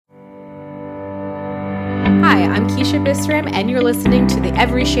Isha Bisram, and you're listening to the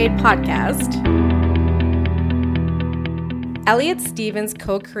Every Shade podcast. Elliot Stevens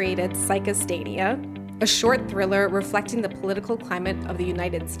co-created Psychasthenia, a short thriller reflecting the political climate of the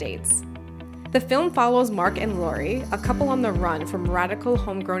United States. The film follows Mark and Laurie, a couple on the run from radical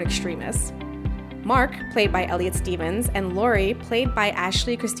homegrown extremists. Mark, played by Elliot Stevens, and Laurie, played by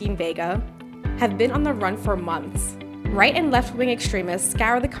Ashley Kristeen Vega, have been on the run for months. Right and left-wing extremists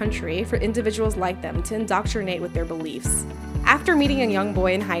scour the country for individuals like them to indoctrinate with their beliefs. After meeting a young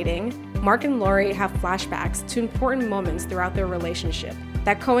boy in hiding, Mark and Laurie have flashbacks to important moments throughout their relationship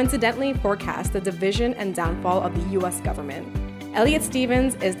that coincidentally forecast the division and downfall of the U.S. government. Elliot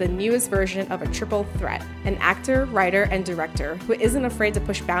Stevens is the newest version of a triple threat, an actor, writer, and director who isn't afraid to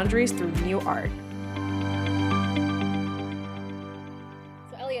push boundaries through new art.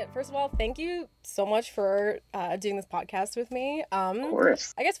 First of all, thank you so much for doing this podcast with me. Of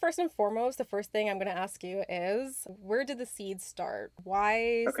course. I guess first and foremost, the first thing I'm going to ask you is, where did the seed start?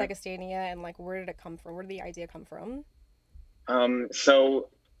 Why Psychasthenia, and where did it come from? Where did the idea come from? So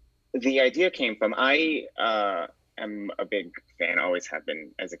the idea came from, I am a big fan, always have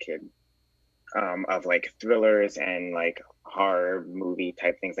been as a kid, of thrillers and horror movie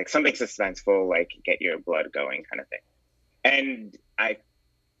type things, something suspenseful, get your blood going kind of thing. And I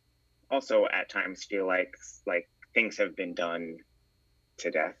also at times feel like things have been done to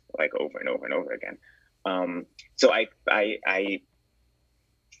death, over and over and over again. So I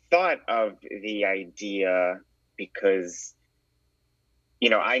thought of the idea because,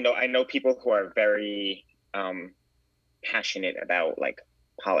 I know people who are very passionate about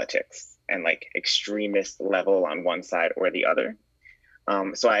politics and extremist level on one side or the other.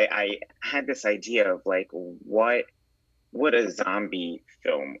 So I had this idea of what would a zombie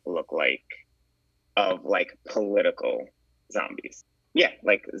film look like of political zombies? Yeah,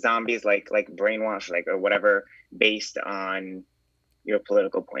 zombies, brainwash, or whatever, based on your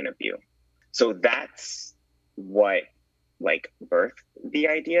political point of view. So that's what birthed the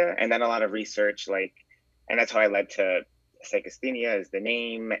idea, and then a lot of research, and that's how I led to Psychasthenia as the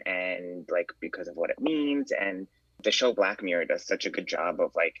name, and because of what it means. And the show Black Mirror does such a good job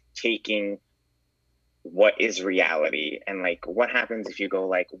of taking what is reality and what happens if you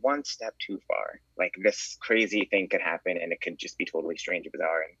go one step too far. This crazy thing could happen and it could just be totally strange and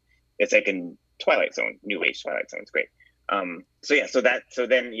bizarre, and it's in Twilight Zone, new age Twilight Zone. It's great. So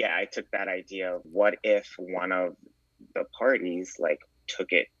then I took that idea of what if one of the parties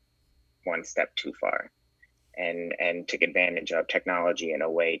took it one step too far and took advantage of technology in a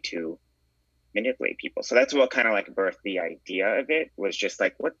way to manipulate people. So that's what kind of birthed the idea of it, was just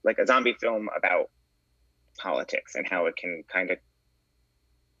what a zombie film about politics and how it can kind of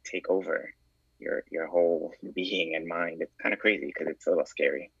take over your whole being and mind. It's kind of crazy because it's a little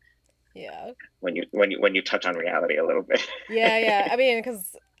scary. Yeah. When you touch on reality a little bit. Yeah. I mean,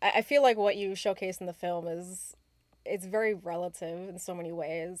 because I feel like what you showcase in the film it's very relative in so many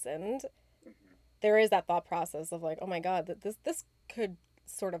ways, and there is that thought process of oh my God, that this could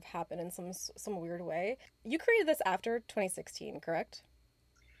sort of happen in some weird way. You created this after 2016, correct?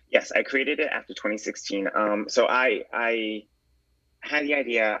 Yes, I created it after 2016. So I had the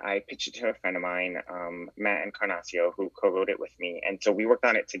idea. I pitched it to a friend of mine, Matt Encarnacio, who co-wrote it with me. And so we worked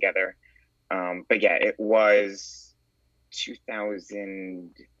on it together. But yeah, it was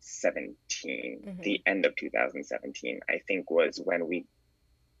 2017, the end of 2017, I think was when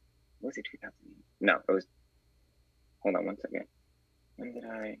was it 2000? No, it was, hold on one second. When did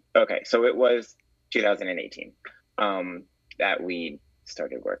okay, so it was 2018 that we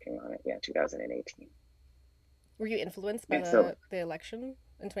started working on it. 2018. Were you influenced by the election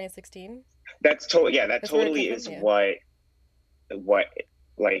in 2016? That's totally, that totally is what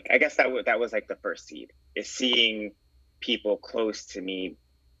I guess that was the first seed, is seeing people close to me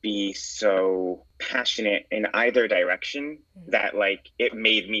be so passionate in either direction that it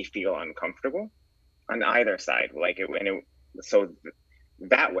made me feel uncomfortable on either side.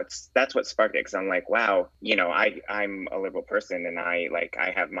 That's what sparked it, because I'm wow, I'm a liberal person and I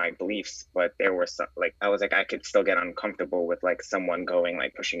have my beliefs, but there were some I was I could still get uncomfortable with someone going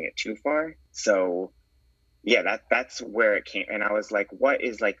pushing it too far. So yeah, that's where it came. And I was what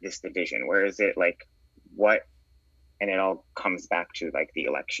is this division? Where is it what? And it all comes back to the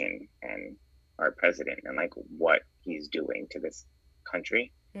election and our president and what he's doing to this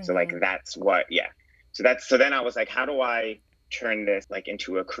country. So that's what, so then I was how do I turn this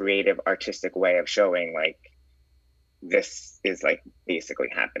into a creative, artistic way of showing this is basically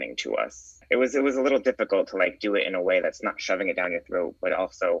happening to us. It was a little difficult to do it in a way that's not shoving it down your throat, but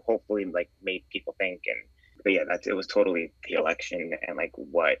also hopefully made people think. And but yeah, it was totally the election and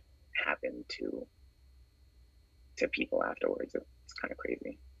what happened to to people afterwards. It's kind of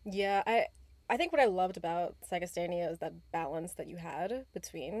crazy. Yeah, I think what I loved about Psychasthenia is that balance that you had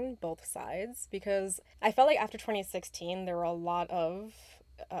between both sides, because I felt like after 2016 there were a lot of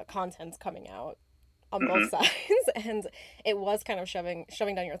contents coming out on both Hmm. sides, and it was kind of shoving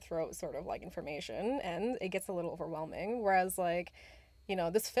down your throat sort of like information, and it gets a little overwhelming. Whereas like,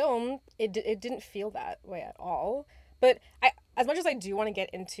 this film, it didn't feel that way at all. But as much as I do want to get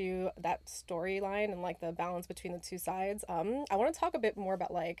into that storyline and like the balance between the two sides, I want to talk a bit more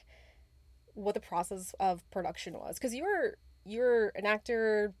about like what the process of production was, because you're an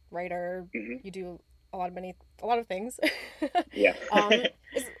actor, writer, Hmm. you do a lot of things. Yeah. um,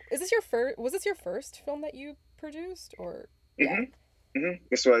 is this your first? Was this your first film that you produced, or yeah? Hmm. Hmm.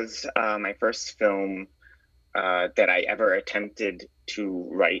 This was my first film that I ever attempted to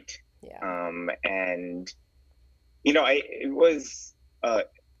write. Yeah. And it was a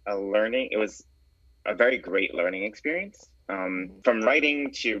learning. It was a very great learning experience. Mm-hmm. From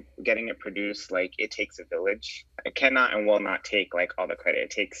writing to getting it produced, like it takes a village. It cannot and will not take like all the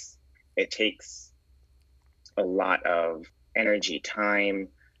credit. It takes a lot of energy, time,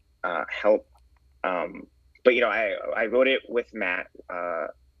 help. But I wrote it with Matt.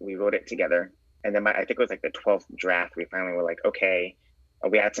 We wrote it together, and then I think it was like the 12th draft. We finally were like, okay.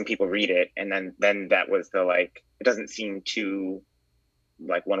 We had some people read it, and then that was the like. It doesn't seem too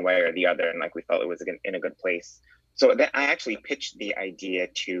like one way or the other, and like we felt it was in a good place. So then I actually pitched the idea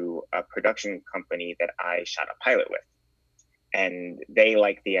to a production company that I shot a pilot with, and they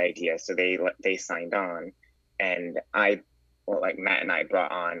liked the idea, so they signed on, and like Matt and I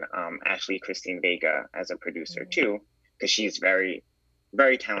brought on Ashley Kristeen Vega as a producer Mm-hmm. too, because she's very,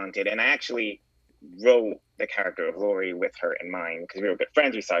 very talented, and I actually wrote the character of Laurie with her in mind because we were good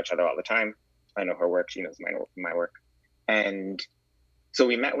friends. We saw each other all the time. I know her work; she knows my work, and so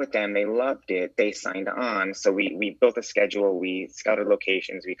we met with them. They loved it. They signed on. So we built a schedule. We scouted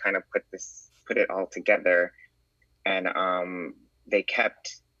locations. We kind of put it all together, and they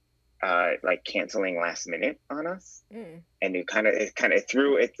kept like canceling last minute on us, Mm. and it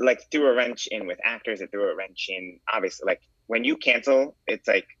threw a wrench in with actors. It threw a wrench in, obviously, like when you cancel, it's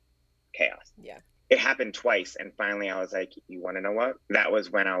like chaos. Yeah. It happened twice, and finally I was like, you want to know what? That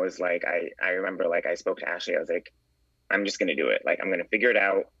was when I was like, I remember like I spoke to Ashley. I was like, I'm just gonna do it. Like I'm gonna figure it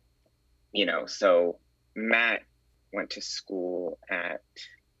out. So Matt went to school at,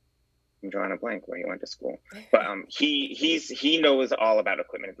 I'm drawing a blank where he went to school, but he knows all about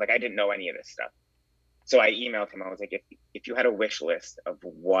equipment. Like I didn't know any of this stuff, so I emailed him. I was like, if you had a wish list of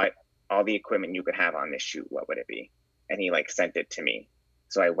what all the equipment you could have on this shoot, what would it be? And he like sent it to me.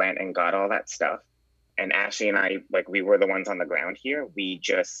 So I went and got all that stuff. And Ashley and I, like, we were the ones on the ground here. We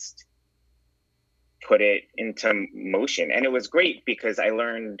just put it into motion, and it was great because I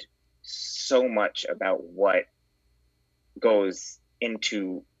learned so much about what goes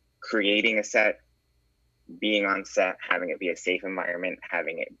into creating a set, being on set, having it be a safe environment,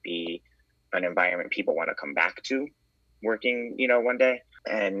 having it be an environment people want to come back to working, one day,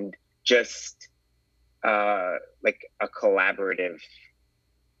 and just like a collaborative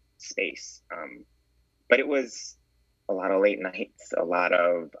space. But it was a lot of late nights, a lot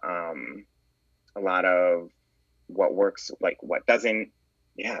of what works, like what doesn't.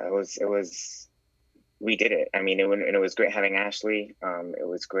 Yeah, it was we did it. I mean, it was great having Ashley. It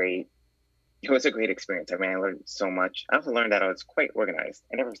was great. It was a great experience. I mean, I learned so much. I also learned that I was quite organized.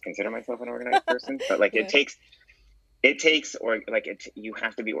 I never considered myself an organized person, but like Yeah. you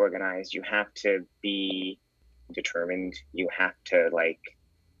have to be organized. You have to be determined. You have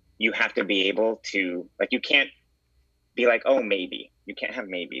to be able to, like, you can't be like, oh, maybe. You can't have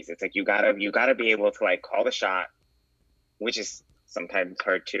maybes. It's like you gotta be able to like call the shot, which is sometimes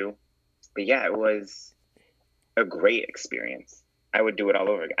hard too. But yeah, it was a great experience. I would do it all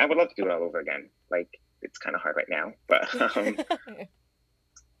over again. I would love to do it all over again. Like, it's kind of hard right now, but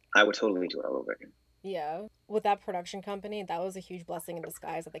I would totally do it all over again. Yeah. With that production company, that was a huge blessing in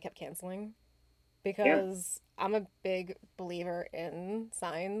disguise that they kept canceling, Yeah, because I'm a big believer in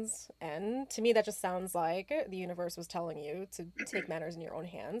signs, and to me that just sounds like the universe was telling you to take matters in your own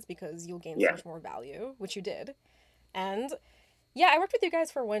hands because you'll gain so yeah, much more value, which you did. And yeah, I worked with you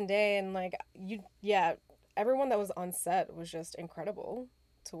guys for one day, and like yeah, everyone that was on set was just incredible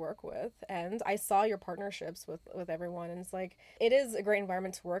to work with, and I saw your partnerships with everyone, and it's like it is a great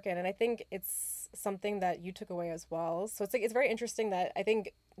environment to work in, and I think it's something that you took away as well. So it's like it's very interesting that I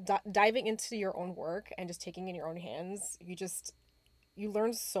think diving into your own work and just taking it in your own hands, you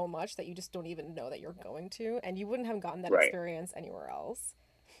learn so much that you just don't even know that you're going to, and you wouldn't have gotten that right, experience anywhere else.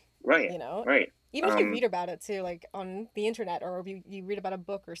 right, you know right. Even if you read about it too, like on the internet, or if you read about a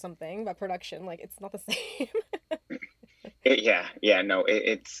book or something about production, like it's not the same. No,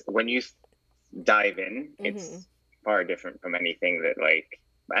 it's when you dive in, Mm-hmm. it's far different from anything that like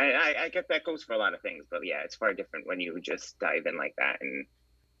I get that goes for a lot of things, but yeah, it's far different when you just dive in like that. And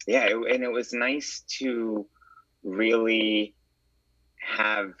yeah, and it was nice to really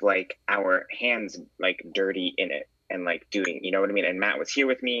have like our hands like dirty in it and like doing, you know what I mean? And Matt was here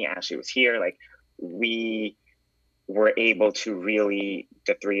with me, Ashley was here, like we were able to really,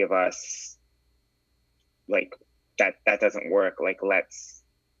 the three of us, like that doesn't work, like let's,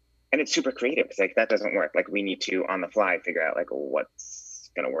 and it's super creative. It's like that doesn't work, like we need to on the fly figure out like what's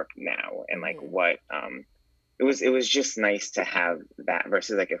gonna work now, and like Mm-hmm. what it was just nice to have that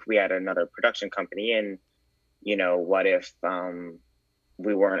versus like if we had another production company in, what if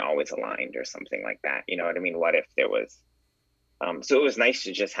we weren't always aligned or something like that, you know what I mean? What if there was so it was nice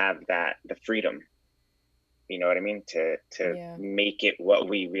to just have that, the freedom, you know what I mean, to Yeah. make it what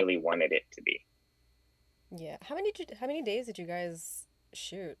we really wanted it to be. Yeah. How many days did you guys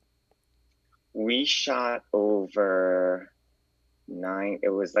shoot? We shot over it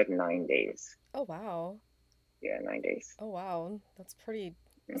was like 9 days. Oh wow. Yeah, 9 days. Oh wow. That's pretty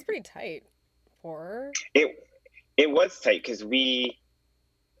tight for. It it was tight because we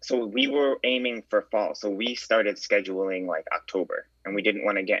were aiming for fall. So we started scheduling like October and we didn't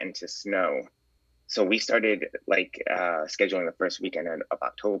want to get into snow. So we started like scheduling the first weekend of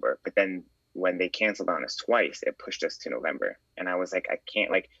October. But then when they canceled on us twice, it pushed us to November. And I was like, I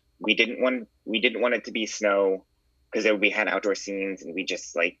can't, like we didn't want it to be snow because we had outdoor scenes and we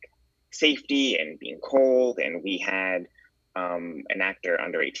just like safety and being cold, and we had an actor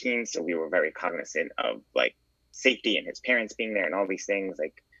under 18, so we were very cognizant of like safety and his parents being there and all these things.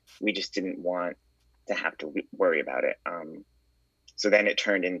 Like we just didn't want to have to worry about it. So then it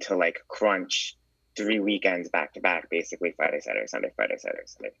turned into like crunch, 3 weekends back to back, basically Friday, Saturday, Sunday, Friday, Saturday,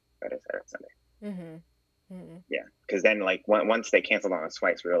 Sunday, Friday, Saturday, Sunday. Mm-hmm. Mm-hmm. Yeah, because then like once they canceled on us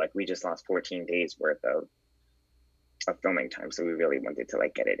twice, we were like we just lost 14 days worth of filming time, so we really wanted to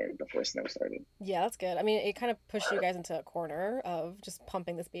like get it in before snow started. Yeah, that's good. I mean, it kind of pushed you guys into a corner of just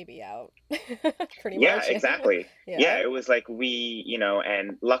pumping this baby out, pretty Yeah, much. exactly. Yeah, Yeah. it was like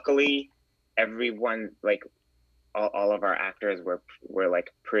and luckily everyone, like all of our actors were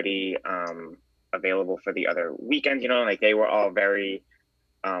like pretty available for the other weekends, like they were all very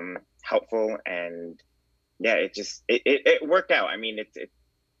helpful, and yeah, it worked out. I mean, it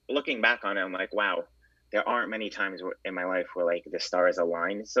looking back on it, I'm like, wow, there aren't many times in my life where like the stars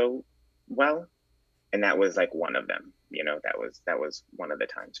align so well, and that was like one of them. That was one of the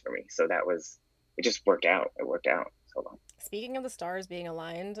times for me. So it just worked out. It worked out so well. Speaking of the stars being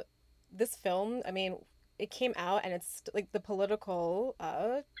aligned, this film, I mean, it came out and it's like the political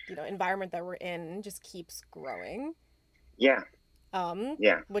environment that we're in just keeps growing. Yeah, Um,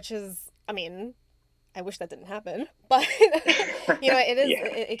 yeah, which is, I mean, I wish that didn't happen, but it is yeah.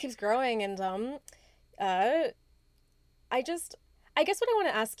 it keeps growing. And uh I just I guess what I want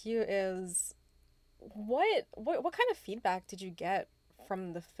to ask you is what kind of feedback did you get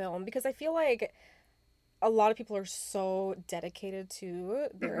from the film? Because I feel like a lot of people are so dedicated to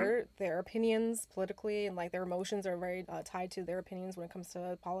Hmm. their opinions politically, and like their emotions are very tied to their opinions when it comes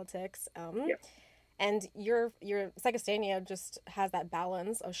to politics. Yeah. And your Psychasthenia just has that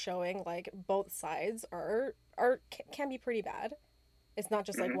balance of showing like both sides can be pretty bad. It's not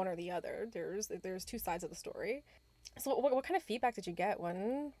just like Hmm. one or the other. There's two sides of the story. So what kind of feedback did you get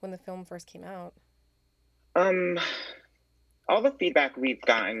when the film first came out? Um, all the feedback we've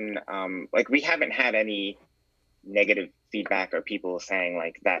gotten, like we haven't had any negative feedback or people saying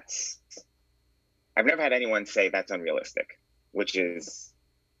like I've never had anyone say that's unrealistic, which is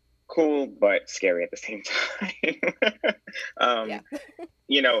cool but scary at the same time. Yeah. um,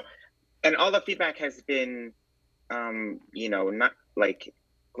 you know, and all the feedback has been, not like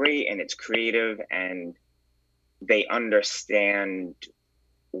great, and it's creative, and they understand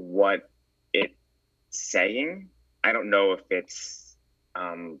what it's saying. I don't know if it's,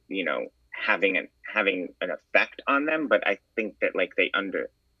 having an effect on them, but I think that like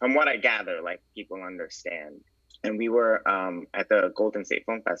from what I gather, like people understand. And we were at the Golden State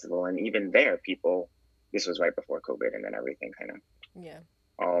Film Festival, and even there, people. This was right before COVID, and then everything kind of Yeah.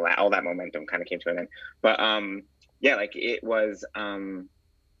 all that momentum kind of came to an end. But yeah, like it was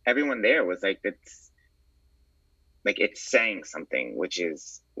everyone there was it's saying something, which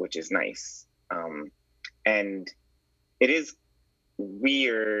is nice. And it is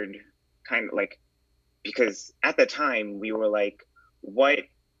weird, kind of like, because at the time we were like, what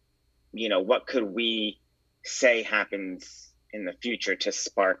could we say happens in the future to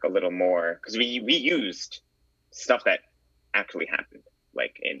spark a little more, because we used stuff that actually happened,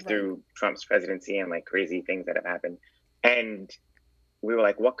 like Right. through Trump's presidency and like crazy things that have happened. And we were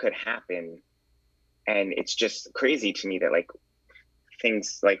like, what could happen? And it's just crazy to me that like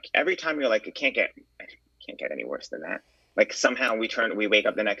things like every time you're like, it can't get any worse than that. Like somehow we wake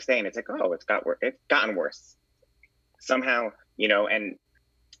up the next day and it's like, oh, it's gotten worse somehow, you know. And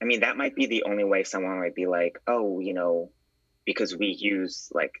I mean, that might be the only way someone might be like, oh, you know, because we use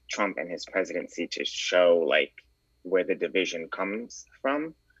like Trump and his presidency to show like where the division comes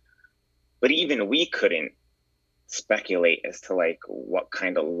from. But even we couldn't speculate as to like what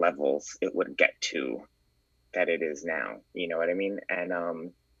kind of levels it would get to that it is now. You know what I mean? And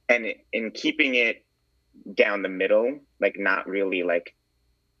in keeping it down the middle, like not really like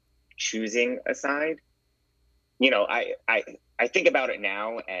choosing a side, you know, I think about it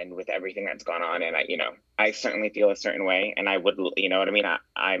now, and with everything that's gone on, and I certainly feel a certain way, and I would, you know what I mean?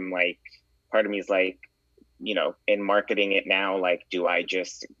 I'm like, part of me is like, you know, in marketing it now, like, do I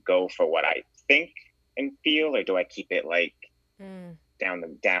just go for what I think and feel, or do I keep it like down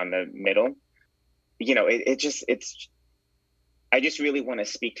the middle? You know, I just really want to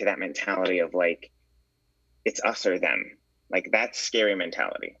speak to that mentality of like, it's us or them. Like that's scary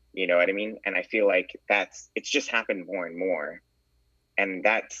mentality, you know what I mean? And I feel like it's just happened more and more. And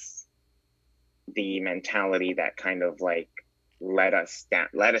that's the mentality that kind of like led us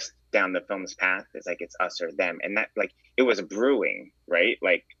down the film's path, is like, it's us or them. And that, like, it was brewing, right?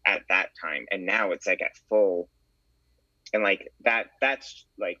 Like at that time. And now it's like at full, and like that's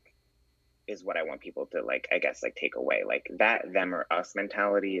like, is what I want people to like, I guess, like take away. Like that them or us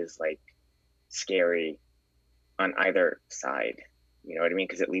mentality is like scary on either side, you know what I mean?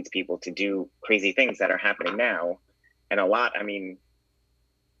 Because it leads people to do crazy things that are happening now. And a lot, I mean,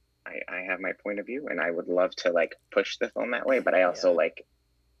 I have my point of view, and I would love to like push the film that way, but I also like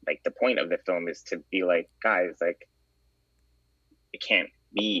the point of the film is to be like, guys, like it can't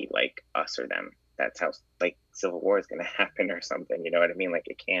be like us or them. That's how like civil war is going to happen or something, you know what I mean? Like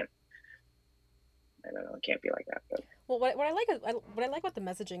it can't, I don't know, it can't be like that. But Well, what I like about the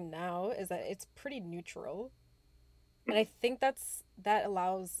messaging now is that it's pretty neutral, and I think that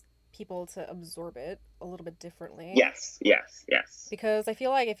allows people to absorb it a little bit differently. Yes. Because I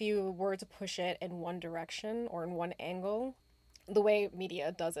feel like if you were to push it in one direction or in one angle, the way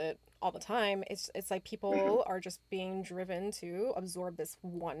media does it all the time, it's like people are just being driven to absorb this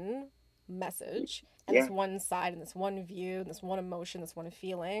one message and this one side and this one view and this one emotion, this one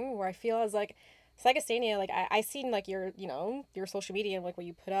feeling, where I feel as like Psychasthenia, like I seen like your, you know, your social media and like what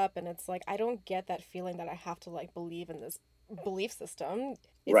you put up, and it's like I don't get that feeling that I have to like believe in this belief system.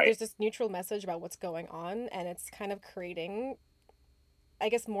 There's this neutral message about what's going on, and it's kind of creating, I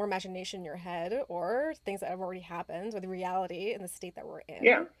guess, more imagination in your head or things that have already happened, or the reality and the state that we're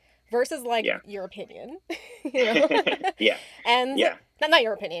in, versus like your opinion, you know? And not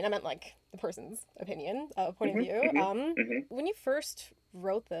your opinion, I meant like the person's opinion, point of view. When you first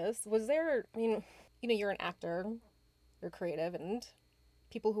wrote this, was there, I mean, you know, you're an actor, you're creative, and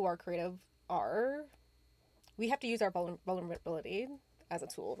people who are creative we have to use our vulnerability as a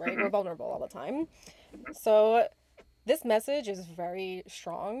tool, right? We're vulnerable all the time. So this message is very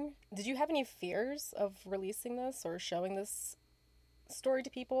strong. Did you have any fears of releasing this or showing this story to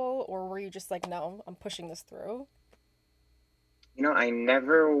people, or were you just like, no, I'm pushing this through? You know, I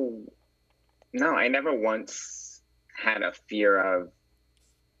never once had a fear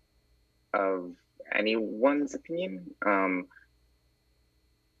of anyone's opinion.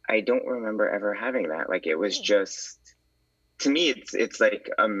 I don't remember ever having that. Like it was just, to me, it's like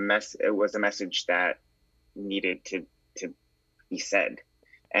it was a message that needed to be said.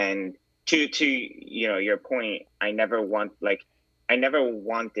 And to you know, your point, I never wanted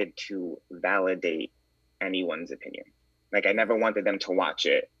to validate anyone's opinion. Like I never wanted them to watch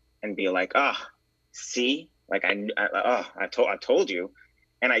it and be like, see, like I told you.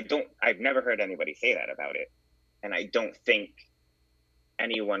 And I've never heard anybody say that about it. And I don't think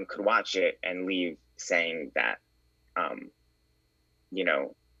anyone could watch it and leave saying that, you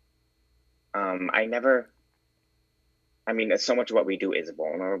know, I mean, so much of what we do is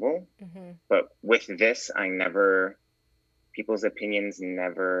vulnerable, but with this, people's opinions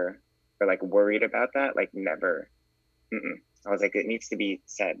never, are like worried about that. Like never, I was like, it needs to be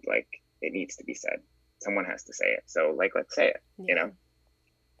said. Like it needs to be said. Someone has to say it. So like, let's say it, you know?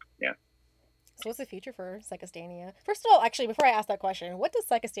 Yeah. So what's the future for Psychasthenia? First of all, actually, before I ask that question, what does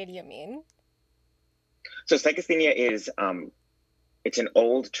Psychasthenia mean? So Psychasthenia is, it's an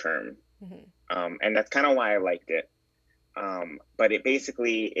old term, and that's kind of why I liked it. But it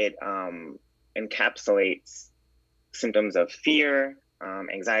basically, encapsulates symptoms of fear,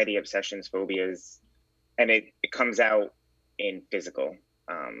 anxiety, obsessions, phobias, and it comes out in physical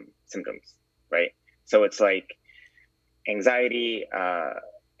symptoms, right? So it's like, anxiety,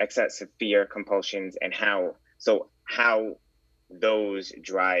 excessive fear, compulsions, and how those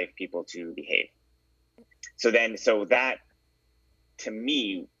drive people to behave. So that to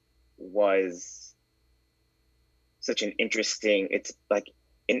me was such an interesting, it's like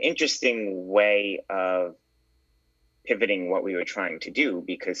an interesting way of pivoting what we were trying to do,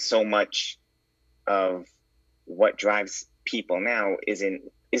 because so much of what drives people now isn't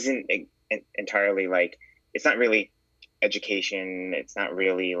entirely like, it's not really education, it's not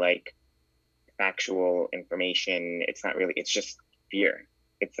really like factual information, it's not really, it's just fear.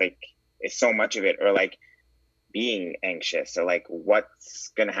 It's like, it's so much of it, or like being anxious, or like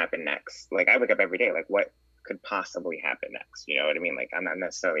what's gonna happen next. Like I wake up every day like, what could possibly happen next? You know what I mean? Like I'm not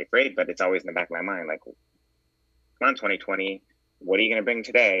necessarily afraid, but it's always in the back of my mind, like, come on 2020, what are you going to bring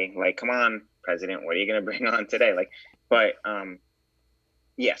today? Like, come on president, what are you going to bring on today? Like, but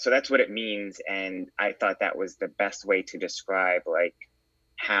yeah, so that's what it means. And I thought that was the best way to describe like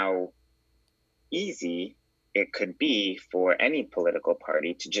how easy it could be for any political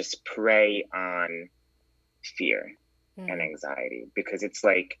party to just prey on fear and anxiety, because it's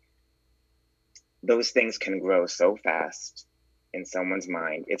like those things can grow so fast in someone's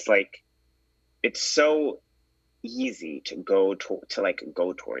mind. It's like, it's so easy to go towards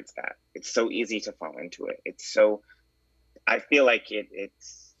that. It's so easy to fall into it. It's so, I feel like it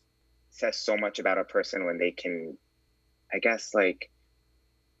says so much about a person when they can, I guess, like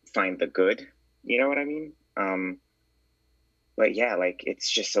find the good, you know what I mean? But yeah, like it's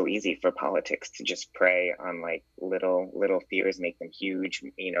just so easy for politics to just prey on like little fears, make them huge,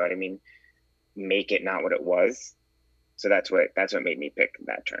 you know what I mean? Make it not what it was. So that's what made me pick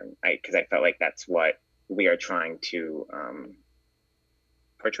that term. Because I felt like that's what we are trying to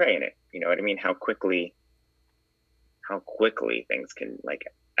portray in it. You know what I mean? How quickly things can like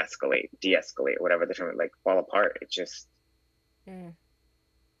escalate, de-escalate, whatever the term, like fall apart. It's just,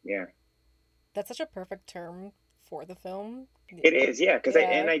 yeah. That's such a perfect term for the film. It is, yeah. Because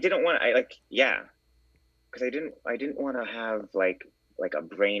I didn't want because I didn't want to have like a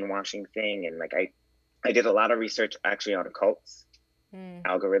brainwashing thing, and like I did a lot of research actually on cults,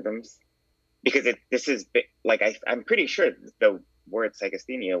 algorithms, because I'm pretty sure the word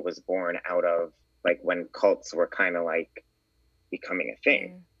psychasthenia was born out of like when cults were kind of like becoming a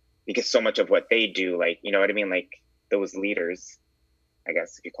thing, because so much of what they do, like, you know what I mean, like those leaders, I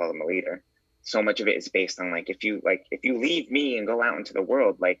guess if you call them a leader, so much of it is based on like, if you leave me and go out into the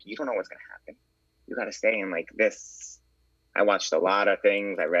world, like you don't know what's gonna happen. You got to stay in like this. I watched a lot of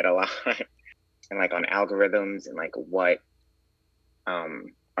things, I read a lot, and like on algorithms and like what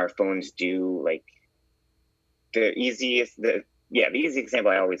our phones do. Like the easy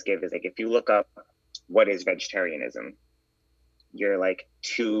example I always give is like, if you look up what is vegetarianism, you're like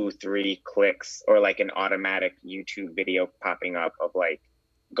 2-3 clicks or like an automatic YouTube video popping up of like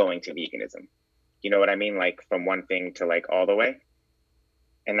going to veganism. You know what I mean? Like from one thing to like all the way.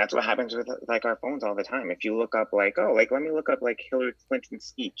 And that's what happens with like our phones all the time. If you look up like, oh, like let me look up like Hillary Clinton's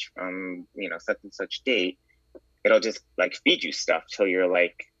speech from, you know, such and such date, it'll just like feed you stuff till you're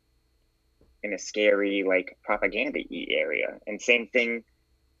like in a scary like propaganda-y area. And same thing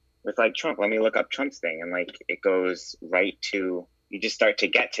with like Trump. Let me look up Trump's thing, and like it goes right to, you just start to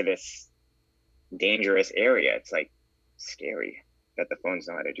get to this dangerous area. It's like scary that the phones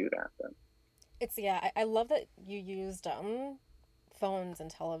know how to do that. But It's, yeah, I love that you used phones and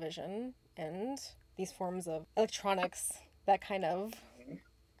television and these forms of electronics that kind of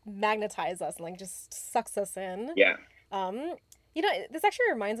magnetize us and like just sucks us in. yeah. You know, this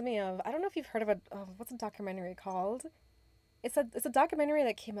actually reminds me of, I don't know if you've heard of what's a documentary called? It's a documentary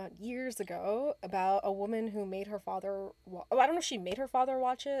that came out years ago about a woman who made her father I don't know if she made her father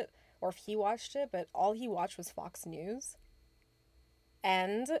watch it or if he watched it, but all he watched was Fox News.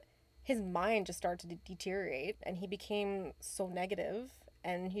 And his mind just started to deteriorate, and he became so negative,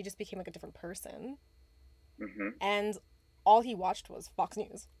 and he just became like a different person. And all he watched was Fox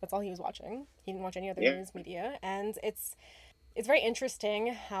News. That's all he was watching. He didn't watch any other news media. And it's very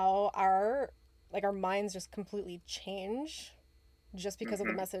interesting how our minds just completely change just because of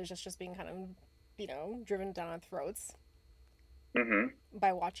the message that's just being kind of, you know, driven down our throats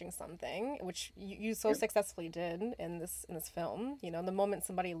by watching something, which you so successfully did in this film. You know, the moment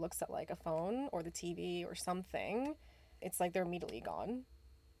somebody looks at like a phone or the TV or something, it's like they're immediately gone.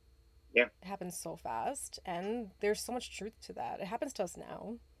 Yeah. It happens so fast, and there's so much truth to that. It happens to us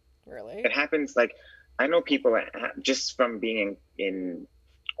now, really. It happens, like, I know people just from being in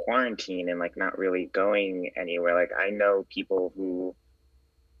quarantine and like not really going anywhere. Like I know people who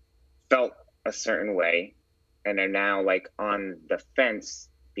felt a certain way and are now like on the fence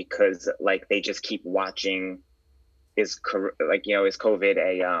because like they just keep watching like, you know, is COVID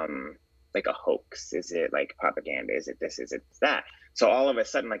like a hoax? Is it like propaganda? Is it this? Is it that? So all of a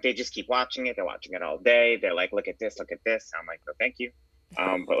sudden, like they just keep watching it. They're watching it all day. They're like, look at this, look at this. I'm like, no, thank you.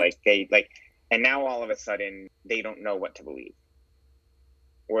 But like they like, and now all of a sudden they don't know what to believe.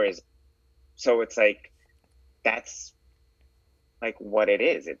 Whereas, so it's like, that's like what it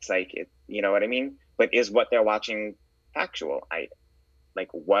is. It's like, it, you know what I mean? But is what they're watching factual? Like,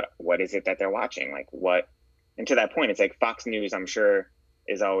 what is it that they're watching? Like what, and to that point, it's like Fox News, I'm sure,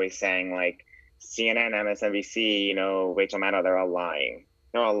 is always saying like CNN, MSNBC, you know, Rachel Maddow, they're all lying.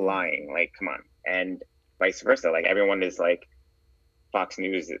 They're all lying. Like, come on. And vice versa. Like everyone is like, Fox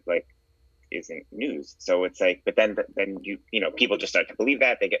News is like, isn't news. So it's like, but then you know, people just start to believe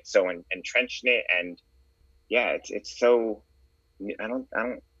that. They get so entrenched in it. And yeah, it's so,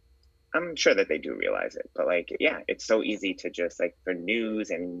 I'm sure that they do realize it, but like, yeah, it's so easy to just like, for news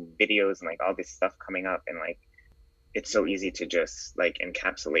and videos and like all this stuff coming up, and like, it's so easy to just like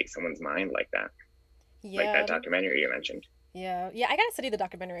encapsulate someone's mind like that. Yeah. Like that documentary you mentioned. Yeah, I gotta study the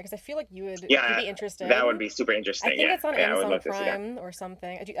documentary because I feel like you'd be interested. That would be super interesting. I think it's on Amazon love Prime or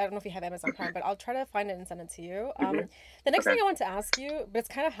something. I don't know if you have Amazon Prime, but I'll try to find it and send it to you. The next thing I want to ask you, but it's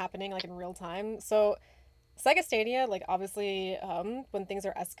kind of happening like in real time. So, Psychasthenia, like obviously, when things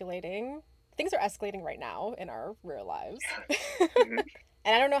are escalating right now in our real lives.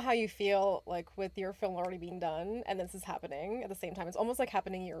 And I don't know how you feel like with your film already being done and this is happening at the same time. It's almost like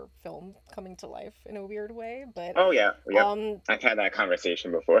happening your film coming to life in a weird way. But oh yeah, I've had that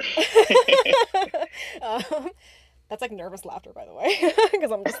conversation before. That's like nervous laughter, by the way,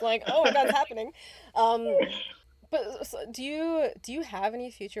 because I'm just like, oh my god, it's happening. But so do you have any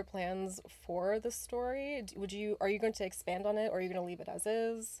future plans for the story? Are you going to expand on it, or are you going to leave it as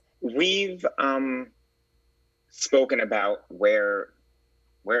is? We've spoken about where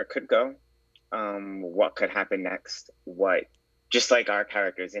it could go, what could happen next, just like our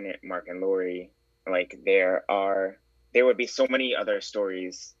characters in it, Mark and Laurie, like there would be so many other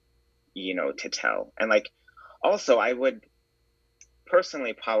stories, you know, to tell. And like, also I would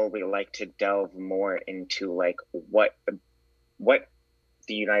personally probably like to delve more into like what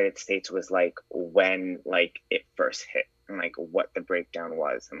the United States was like when like it first hit, and like what the breakdown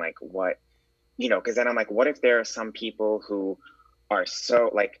was, and like what, you know, because then I'm like, what if there are some people who are so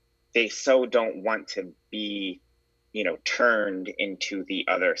like, they so don't want to be, you know, turned into the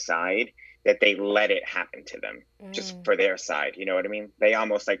other side, that they let it happen to them just for their side. You know what I mean? They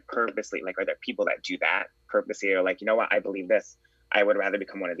almost like purposely, like, are there people that do that purposely? Or like, you know what, I believe this, I would rather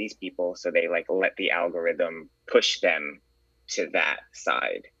become one of these people. So they like let the algorithm push them to that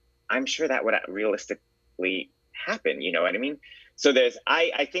side. I'm sure that would realistically happen. You know what I mean? So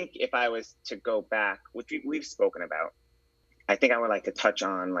I think if I was to go back, which we've spoken about, I think I would like to touch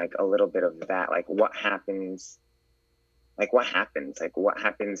on like a little bit of that, like what happens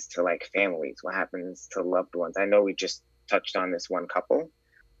to like families, what happens to loved ones. I know we just touched on this one couple,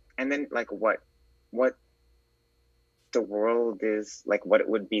 and then like what the world is like, what it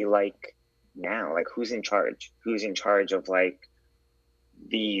would be like now, like who's in charge of like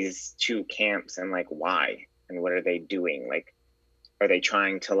these two camps, and like why, and what are they doing? Like, are they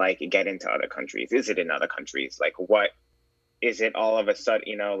trying to like get into other countries? Is it in other countries? Like, what is it all of a sudden,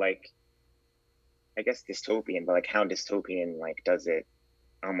 you know, like, I guess dystopian, but like how dystopian like does it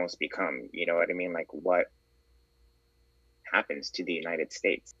almost become? You know what I mean? Like what happens to the United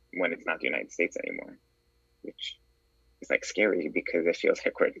States when it's not the United States anymore? Which is like scary because it feels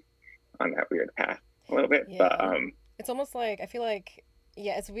like we're on that weird path a little bit. Yeah. But it's almost like, I feel like,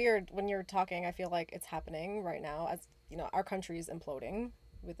 yeah, it's weird when you're talking. I feel like it's happening right now, as you know, our country is imploding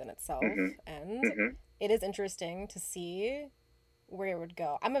within itself, and it is interesting to see where it would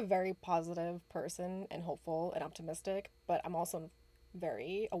go. I'm a very positive person and hopeful and optimistic, but I'm also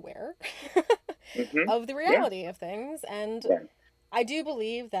very aware of the reality of things, and I do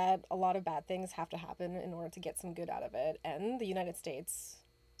believe that a lot of bad things have to happen in order to get some good out of it, and the United States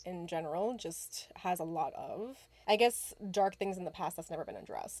in general just has a lot of, I guess, dark things in the past that's never been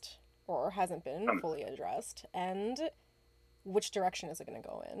addressed or hasn't been fully addressed, and which direction is it going to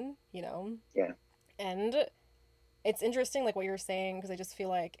go in, you know? Yeah. And it's interesting, like what you're saying, because I just feel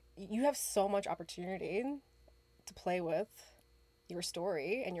like you have so much opportunity to play with your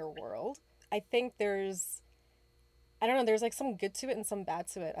story and your world. I think there's like some good to it and some bad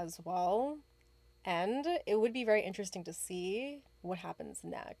to it as well. And it would be very interesting to see what happens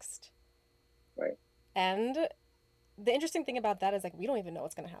next. Right. And the interesting thing about that is like we don't even know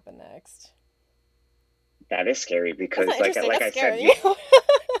what's going to happen next. That is scary because like I scary. said,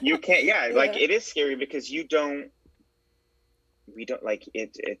 you can't, like it is scary because we don't like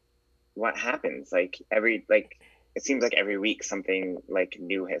it what happens, like it seems like every week something like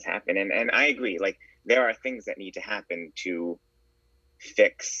new has happened. And I agree, like there are things that need to happen to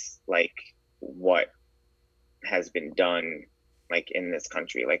fix like what has been done like in this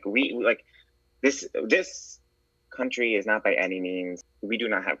country. Like we like this country is not by any means, we do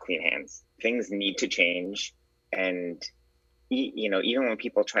not have clean hands. Things need to change. And you know, even when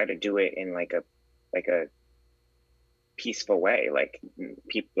people try to do it in like a peaceful way, like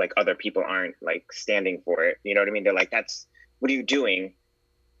people, like other people aren't like standing for it, you know what I mean? They're like, that's, what are you doing?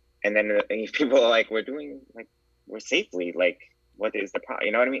 And then people are like, we're safely, like what is the problem,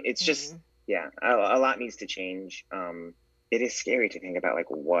 you know what I mean? It's just yeah, a lot needs to change. It is scary to think about like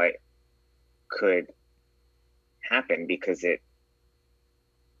what could happen, because it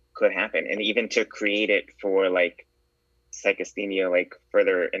could happen. And even to create it for like psychasthenia, like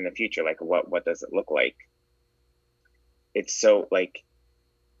further in the future, like what does it look like? It's so like,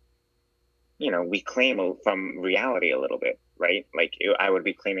 you know, we claim from reality a little bit, right? Like I would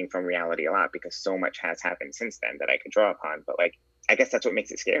be claiming from reality a lot because so much has happened since then that I could draw upon. But like, I guess that's what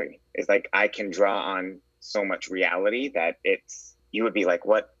makes it scary, is like I can draw on so much reality that it's, you would be like,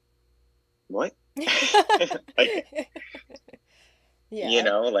 what? Like, yeah, you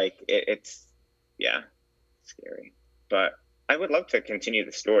know, like it's, yeah, scary. But I would love to continue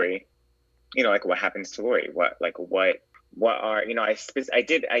the story, you know, like what happens to Laurie, what are, you know, I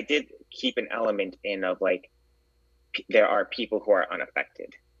did keep an element in of like, there are people who are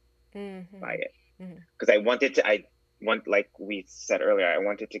unaffected by it. Because I want, like we said earlier, I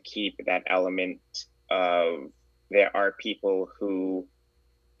wanted to keep that element of, there are people who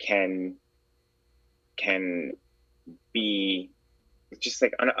can be just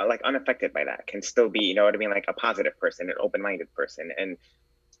like unaffected by that, can still be, you know what I mean, like a positive person, an open-minded person, and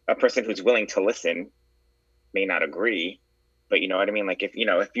a person who's willing to listen, may not agree, but you know what I mean? Like if, you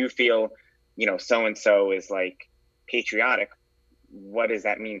know, if you feel, you know, so-and-so is like patriotic, what does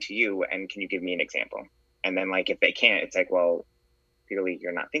that mean to you? And can you give me an example? And then like, if they can't, it's like, well, clearly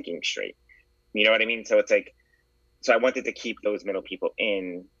you're not thinking straight. You know what I mean? So it's like, so I wanted to keep those middle people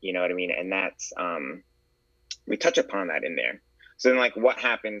in, you know what I mean? And that's, we touch upon that in there. So then like, what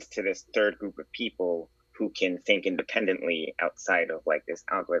happens to this third group of people who can think independently outside of like this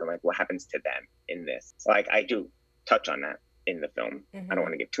algorithm? Like what happens to them in this? So, like I do touch on that in the film. I don't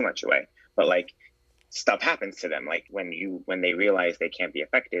want to give too much away, but like stuff happens to them. Like when they realize they can't be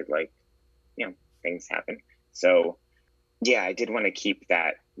affected, like, you know, things happen. So yeah, I did want to keep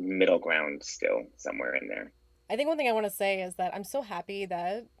that middle ground still somewhere in there. I think one thing I want to say is that I'm so happy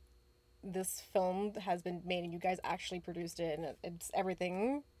that this film has been made and you guys actually produced it, and it's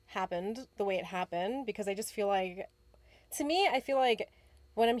everything happened the way it happened, because I just feel like, to me, I feel like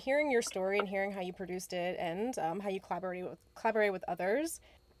when I'm hearing your story and hearing how you produced it and how you collaborate with others,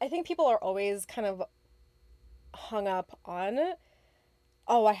 I think people are always kind of hung up on,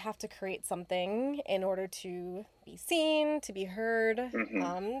 oh, I have to create something in order to be seen, to be heard,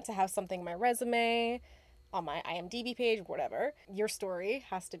 to have something in my resume, on my IMDb page, whatever. Your story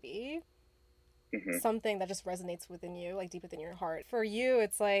has to be something that just resonates within you, like deep within your heart. For you,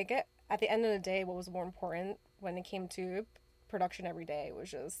 it's like, at the end of the day, what was more important when it came to production every day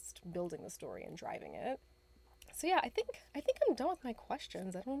was just building the story and driving it. So yeah, I think I'm done with my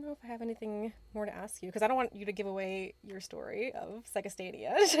questions. I don't know if I have anything more to ask you, because I don't want you to give away your story of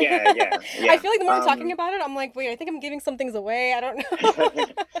Psychasthenia. Yeah. I feel like the more I'm talking about it, I'm like, wait, I think I'm giving some things away. I don't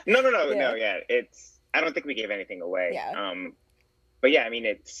know. No. Yeah, it's, I don't think we gave anything away. Yeah. But yeah, I mean,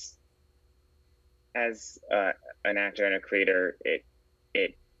 it's, as an actor and a creator, it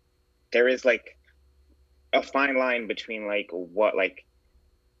there is like a fine line between like what, like,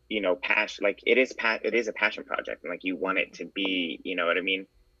 you know, passion, like it is a passion project, and like you want it to be, you know what I mean,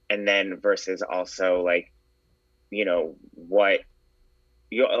 and then versus also like, you know, what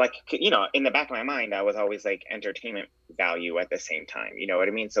you like, you know, in the back of my mind I was always like entertainment value at the same time, you know what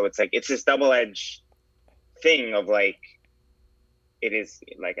I mean? So it's like, it's this double-edged thing of like, it is,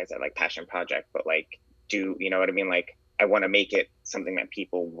 like I said, like passion project, but like, do you know what I mean? Like I want to make it something that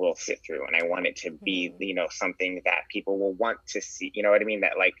people will sit through, and I want it to be, you know, something that people will want to see, you know what I mean?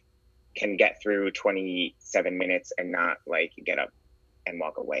 That like can get through 27 minutes and not like get up and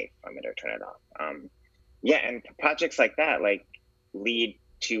walk away from it or turn it off. Yeah, and projects like that like lead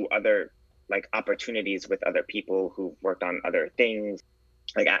to other like opportunities with other people who've worked on other things.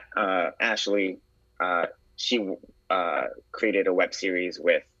 Like Ashley, she created a web series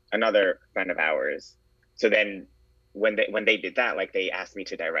with another friend of ours. So then when they did that, like they asked me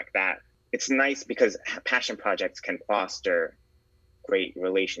to direct that. It's nice because passion projects can foster great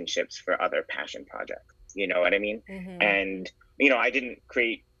relationships for other passion projects. You know what I mean? And, you know, I didn't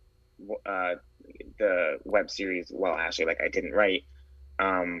create the web series, well, actually, like I didn't write,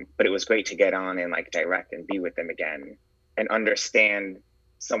 but it was great to get on and like direct and be with them again and understand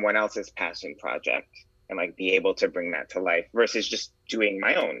someone else's passion project and like be able to bring that to life versus just doing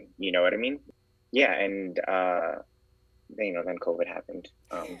my own, you know what I mean? Yeah, and then COVID happened.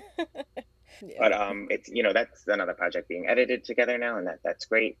 Yeah. But it's, that's another project being edited together now, and that's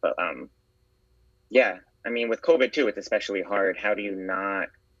great. But yeah, I mean, with COVID too, it's especially hard. How do you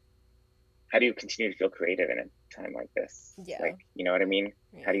continue to feel creative in a time like this? Yeah. Like, you know what I mean?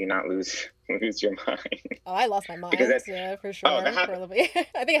 Yeah. How do you not lose your mind? Oh, I lost my mind. Because yeah, for sure. Oh, that happened. I think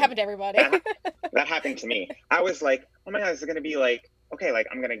it happened to everybody. That happened to me. I was like, oh my God, this is gonna be like, okay, like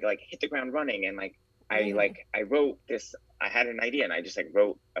I'm gonna like hit the ground running, and like I wrote this. I had an idea, and I just like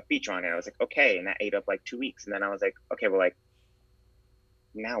wrote a feature on it. I was like, okay, and that ate up like 2 weeks, and then I was like, okay, well, like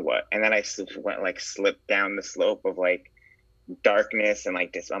now what? And then I slipped down the slope of like darkness and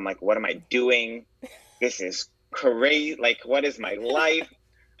like this. I'm like, what am I doing? This is crazy. Like, what is my life?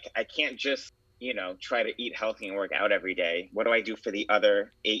 I can't just try to eat healthy and work out every day. What do I do for the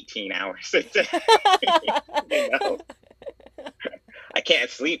other 18 hours a day? I can't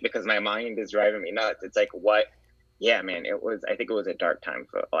sleep because my mind is driving me nuts. It's like, what? Yeah, man, I think it was a dark time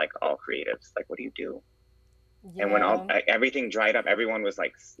for like all creatives. Like, what do you do? Yeah. And when everything dried up, everyone was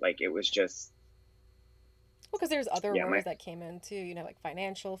like it was just. Well, because there's other worries that came in too, like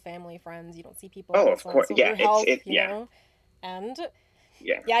financial, family, friends. You don't see people. Oh, of course. Yeah, health, you know? And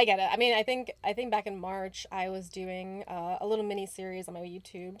yeah, I get it. I mean, I think back in March, I was doing a little mini series on my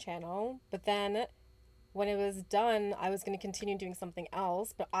YouTube channel, but then when it was done, I was going to continue doing something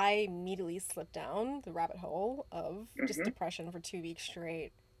else, but I immediately slipped down the rabbit hole of just depression for 2 weeks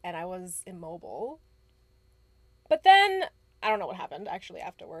straight, and I was immobile. But then I don't know what happened actually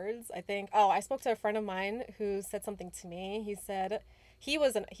afterwards. I think I spoke to a friend of mine who said something to me. He said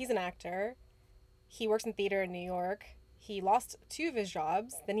he's an actor. He works in theater in New York. He lost 2 of his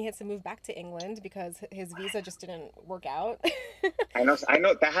jobs. Then he had to move back to England because his visa just didn't work out. I know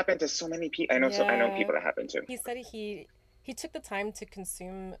that happened to so many people. I know people that happened to. He said he took the time to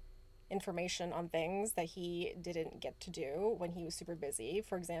consume information on things that he didn't get to do when he was super busy.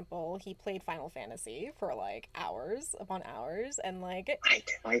 For example, he played Final Fantasy for like hours upon hours, and like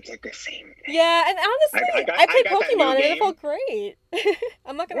I did the same thing. Yeah, and honestly, I played Pokemon and it felt great.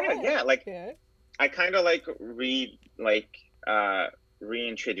 I'm not gonna lie. Yeah, like I kind of like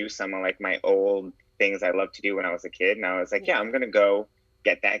reintroduce some of like my old things I loved to do when I was a kid, and I was like, I'm gonna go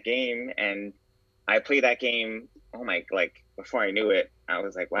get that game, and I played that game. Oh my, like before I knew it, I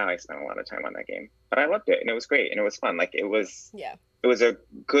was like, wow, I spent a lot of time on that game, but I loved it, and it was great, and it was fun. Like it was a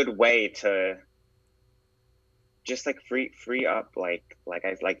good way to just like free up like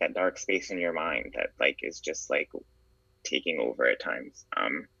I like that dark space in your mind that like is just like taking over at times.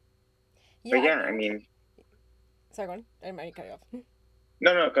 But yeah, I mean, sorry, go on. I didn't mind to cut you off.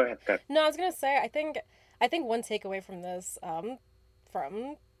 No, go ahead. No, I was gonna say, I think one takeaway from this,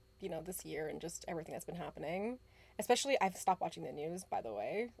 from this year and just everything that's been happening, especially I've stopped watching the news. By the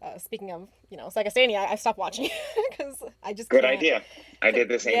way, speaking of Psychasthenia, I stopped watching because I just good idea. I did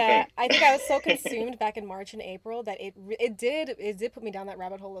the same thing. I think I was so consumed back in March and April that it did put me down that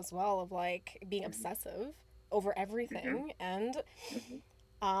rabbit hole as well of like being obsessive over everything and.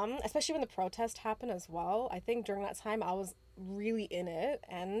 Especially when the protest happened as well. I think during that time I was really in it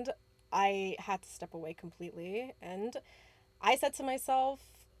and I had to step away completely. And I said to myself,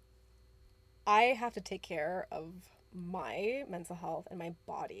 I have to take care of my mental health and my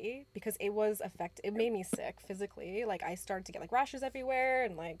body because it made me sick physically. Like I started to get like rashes everywhere,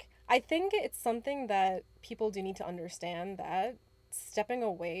 and like I think it's something that people do need to understand, that stepping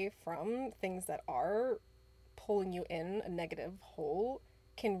away from things that are pulling you in a negative hole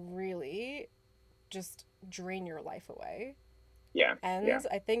can really just drain your life away. Yeah. And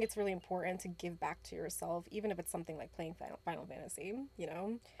I think it's really important to give back to yourself, even if it's something like playing Final Fantasy,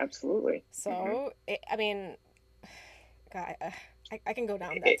 Absolutely. So, I mean, God, I can go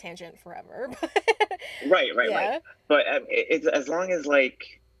down that tangent forever. Right. But it's as long as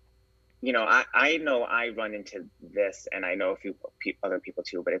like, I know I run into this, and I know a few other people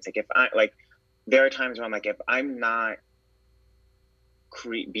too, but it's like there are times where I'm like, if I'm not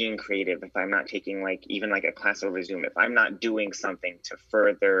being creative, if I'm not taking like even like a class over Zoom, if I'm not doing something to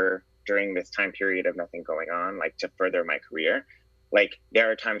further during this time period of nothing going on, like to further my career, like there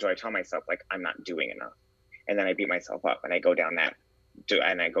are times where I tell myself like I'm not doing enough, and then I beat myself up and I go down that.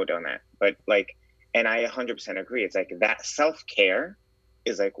 But like, and I 100% agree. It's like that self-care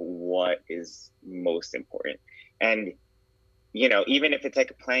is like what is most important. And even if it's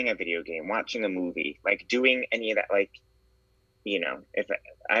like playing a video game, watching a movie, like doing any of that, like if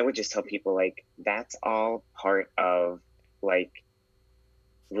I would just tell people, like, that's all part of, like,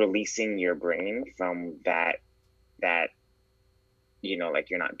 releasing your brain from that, like,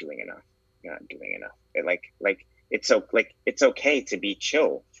 you're not doing enough. You're not doing enough. It's okay to be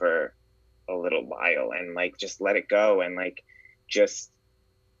chill for a little while and, like, just let it go and, like, just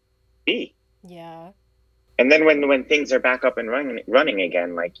be. Yeah. And then when things are back up and running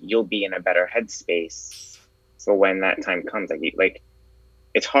again, like, you'll be in a better headspace. So when that time comes, like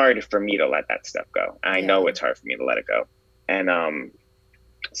it's hard for me to let that stuff go. I know it's hard for me to let it go. And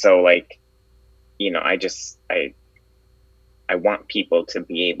so, like, I want people to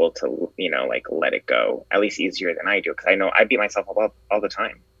be able to, like, let it go at least easier than I do, because I know I beat myself up all the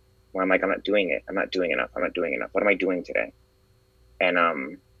time where I'm like, I'm not doing it. I'm not doing enough. I'm not doing enough. What am I doing today?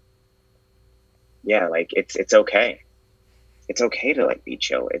 And yeah, like, it's okay. It's okay to, like, be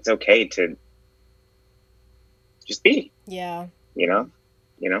chill. It's okay to just be. Yeah.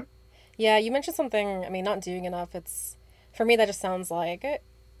 Yeah, you mentioned something, I mean, not doing enough. It's, for me, that just sounds like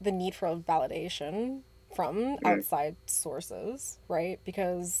the need for validation from outside sources, right?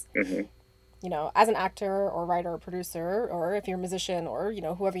 Because, as an actor or writer or producer, or if you're a musician or,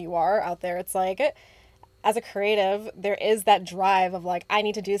 whoever you are out there, it's like, as a creative, there is that drive of, like, I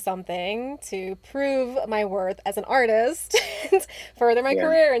need to do something to prove my worth as an artist and further my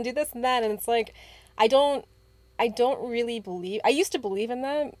career and do this and that. And it's like, I don't really believe, I used to believe in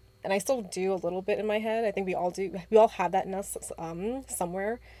that, and I still do a little bit in my head. I think we all do. We all have that in us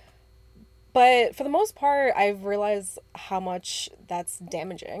somewhere. But for the most part, I've realized how much that's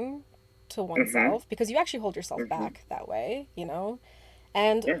damaging to oneself, because you actually hold yourself back that way,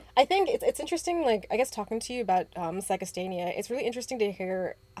 And I think it's interesting, like, I guess talking to you about Psychasthenia, it's really interesting to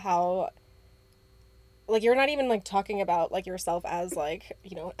hear how, like, you're not even, like, talking about, like, yourself as, like,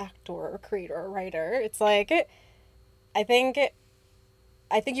 actor or creator or writer. It's like, I think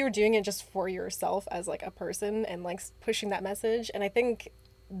you were doing it just for yourself as, like, a person and, like, pushing that message. And I think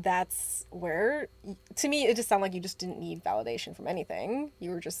that's where, to me, it just sounded like you just didn't need validation from anything. You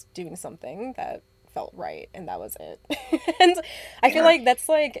were just doing something that felt right, and that was it. And I feel like that's,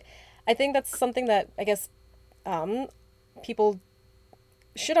 like, I think that's something that I guess people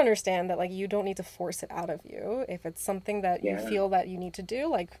should understand, that, like, you don't need to force it out of you. If it's something that you feel that you need to do,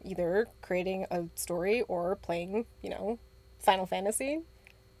 like either creating a story or playing, Final Fantasy,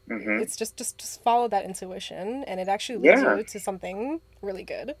 it's just follow that intuition, and it actually leads you to something really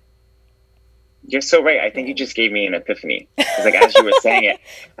good. You're so right. I think you just gave me an epiphany. It's like, as you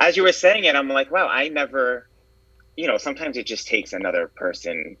were saying it, I'm like, wow, I never, sometimes it just takes another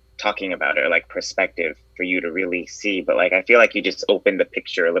person talking about it, or, like, perspective for you to really see. But, like, I feel like you just opened the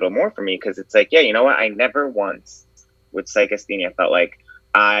picture a little more for me, because it's like, yeah, you know what? I never once with Psychasthenia felt like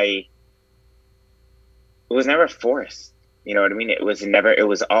it was never forced. You know what I mean? It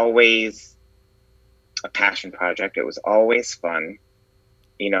was always a passion project. It was always fun,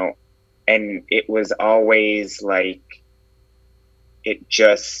 and it was always, like, it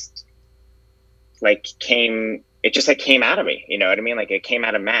just, like, came out of me. You know what I mean? Like, it came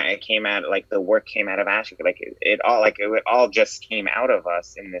out of Matt. It came out, like, the work came out of Ashley. Like, it all just came out of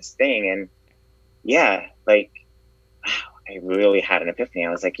us in this thing. And yeah, like, wow, I really had an epiphany.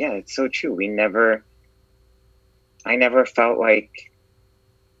 I was like, yeah, it's so true. I never felt like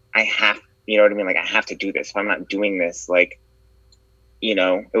I have, you know what I mean? Like, I have to do this. If I'm not doing this, like,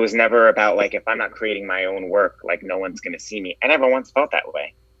 it was never about, like, if I'm not creating my own work, like, no one's going to see me. I never once felt that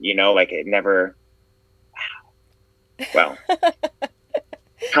way, like, it never, wow. Well,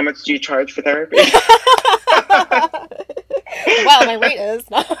 how much do you charge for therapy? Wow, my rate is.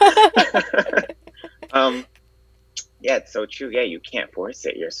 Yeah, it's so true. Yeah, you can't force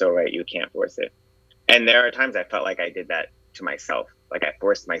it. You're so right. You can't force it. And there are times I felt like I did that to myself. Like, I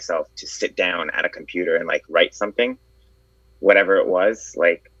forced myself to sit down at a computer and, like, write something, whatever it was,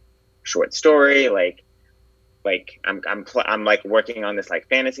 like, short story, like I'm like working on this, like,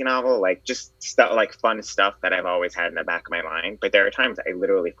 fantasy novel, like, just stuff, like, fun stuff that I've always had in the back of my mind. But there are times I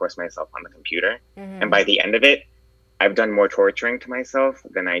literally force myself on the computer, and by the end of it, I've done more torturing to myself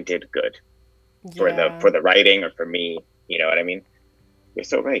than I did good for the writing or for me. You know what I mean? You're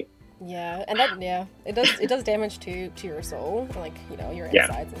so right. Yeah, and that, it does damage to your soul, like, your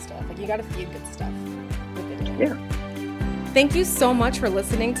insides and stuff. Like, you gotta feed good stuff with it. Yeah. Thank you so much for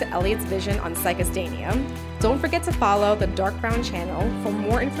listening to Elliot's vision on Psychasthenia. Don't forget to follow the Dark Brown channel for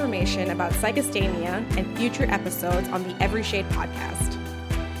more information about Psychasthenia and future episodes on the Every Shade podcast.